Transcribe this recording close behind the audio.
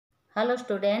Hello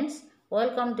students,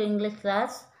 welcome to English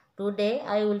class. Today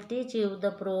I will teach you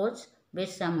the prose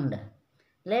Birsa Munda.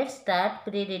 Let's start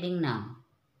pre-reading now.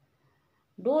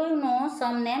 Do you know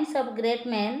some names of great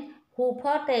men who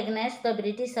fought against the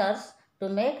Britishers to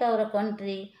make our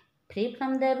country free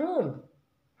from their rule?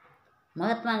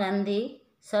 Mahatma Gandhi,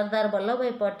 Sardar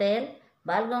Vallabhbhai Patel,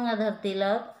 Bal Gangadhar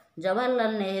Tilak,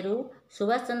 Jawaharlal Nehru,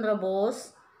 Subhash Chandra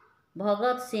Bose,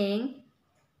 Bhagat Singh,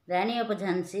 Rani of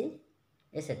Jhansi,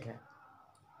 etc.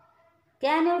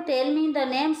 Can you tell me the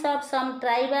names of some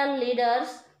tribal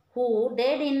leaders who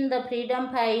died in the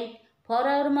freedom fight for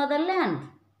our motherland?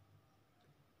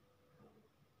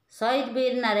 Shahid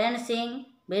Bir Narayan Singh,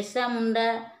 Birsa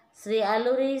Munda, Sri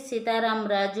Aluri Sitaram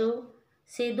Raju,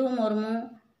 Sidhu Murmu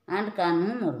and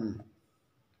Kanhu Murmu.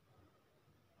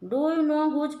 Do you know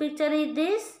whose picture is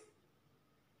this?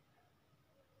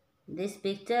 This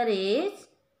picture is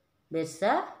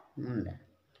Birsa Munda.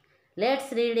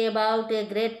 Let's read about a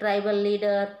great tribal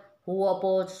leader who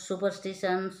opposed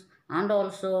superstitions and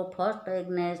also fought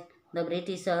against the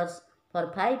Britishers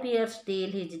for 5 years till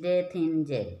his death in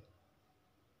jail.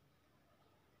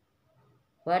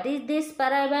 What is this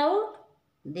para about?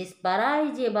 This para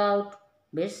is about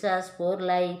Birsa's poor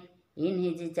life in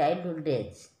his childhood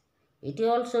days. It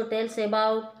also tells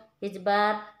about his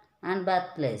birth and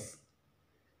birthplace.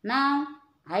 Now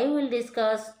I will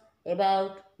discuss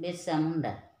about Birsa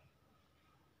Munda.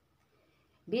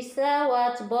 Birsa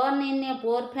was born in a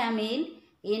poor family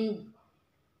in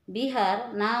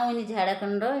Bihar, now in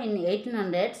Jharkhand, in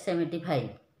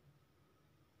 1875.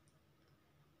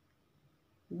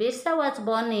 Birsa was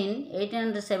born in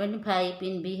 1875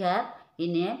 in Bihar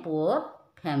in a poor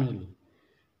family.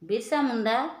 Birsa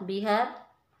Munda Bihar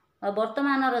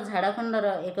ବର୍ତ୍ତମାନର ଝାଡ଼ଖଣ୍ଡର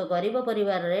ଏକ ଗରିବ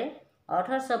ପରିବାରରେ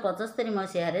 1875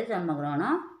 ମସିହାରେ ଜନ୍ମଗ୍ରହଣ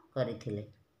କରିଥିଲେ.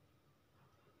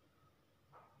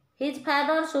 His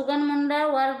father Sugan Munda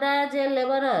worked as a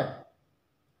laborer.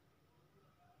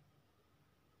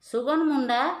 Sugan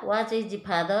Munda was his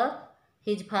father.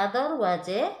 His father was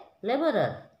a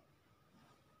laborer.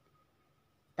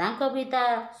 ତାଙ୍କ ପିତା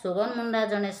ସୁଗନ ମୁଣ୍ଡା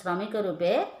ଜଣେ ଶ୍ରମିକ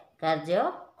ରୂପେ କାର୍ଯ୍ୟ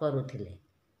କରୁଥିଲେ.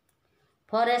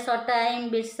 For a short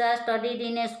time, Birsa studied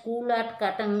in a school at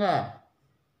Katanga.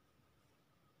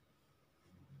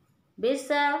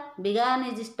 Birsa began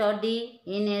his study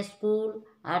in a school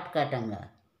at Katanga.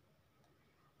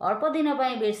 ଅଳ୍ପ ଦିନ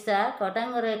ପାଇଁ ବିର୍ସା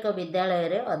କଟାଙ୍ଗର ଏକ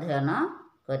ବିଦ୍ୟାଳୟରେ ଅଧ୍ୟୟନ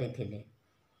କରିଥିଲେ.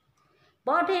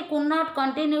 But he could not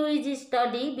continue his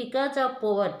study because of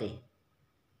poverty.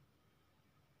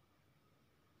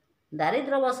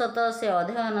 ଦାରିଦ୍ର୍ୟବଶତଃ ସେ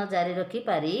ଅଧ୍ୟୟନ ଜାରି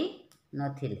ରଖିପାରି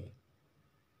ନଥିଲେ.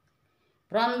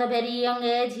 From the very young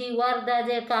age he worked as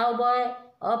a cowboy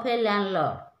of a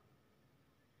landlord.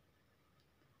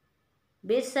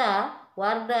 Birsa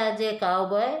worked as a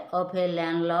cowboy of a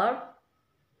landlord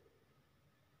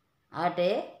at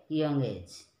a young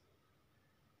age.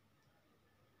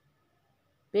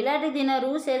 ପିଲାଟି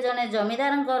ଦିନରୁ ସେ ଜଣେ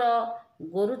ଜମିଦାରଙ୍କର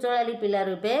ଗୋରୁ ଚଳାଳି ପିଲା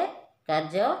ରୂପେ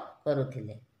କାର୍ଯ୍ୟ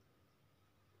କରୁଥିଲେ.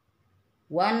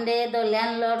 One day the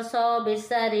landlord saw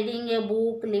Birsa reading a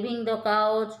book, leaving the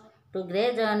cows to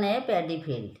graze on a paddy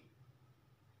field.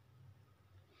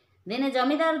 ଦିନେ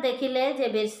ଜମିଦାର ଦେଖିଲେ ଯେ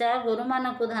ବିର୍ସା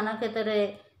ଗୋରୁମାନଙ୍କୁ ଧାନ କ୍ଷେତରେ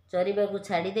ଚରିବାକୁ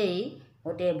ଛାଡ଼ି ଦେଇ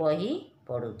ଗୋଟିଏ ବହି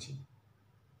ପଢ଼ୁଛି.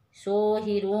 So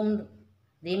he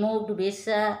removed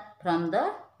Birsa from the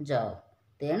job.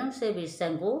 ତେଣୁ ସେ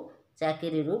ବିର୍ସାଙ୍କୁ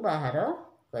ଚାକିରିରୁ ବାହାର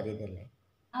କରିଦେଲେ.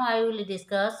 Now I will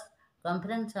discuss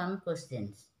comprehension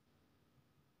questions.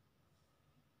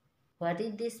 What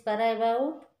is this para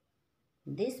about?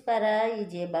 This para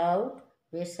is about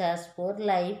Birsa's poor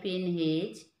life in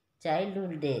his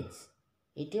childhood days.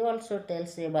 It also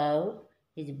tells about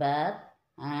his birth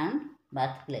and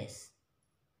birthplace.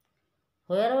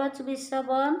 Where was Birsa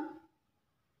born?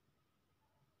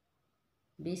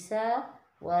 Birsa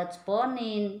was born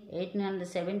in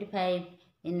 1875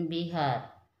 in Bihar,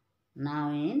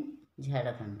 now in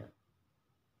Jharkhand.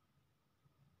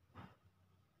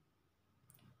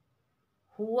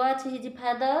 Who was his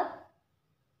father?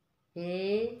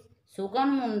 Sugan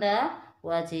Munda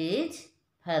was his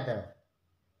father.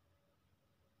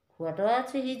 What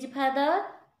was his father?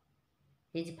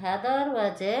 His father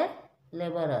was a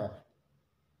laborer.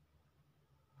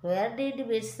 Where did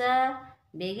Birsa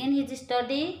begin his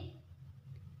study?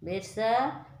 Birsa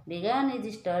began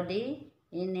his study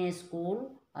in a school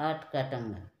at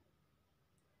Katanga.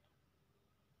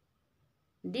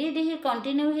 Did he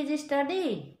continue his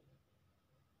study?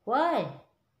 Why?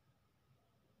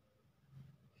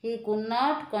 He could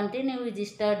not continue his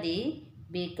study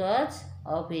because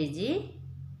of his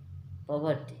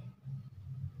poverty.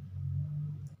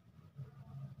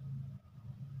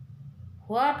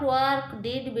 What work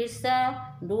did Birsa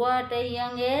do at a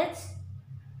young age?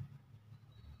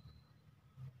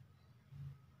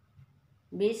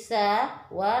 Birsa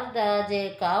worked as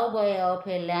a cowboy of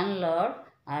a landlord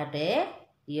at a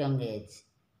young age.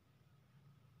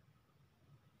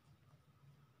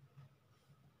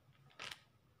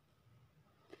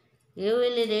 You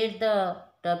will read the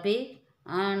topic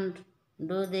and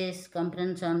do this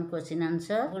comprehension question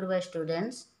answer. Goodbye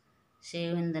students. See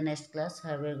you in the next class.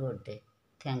 Have a good day.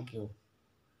 Thank you.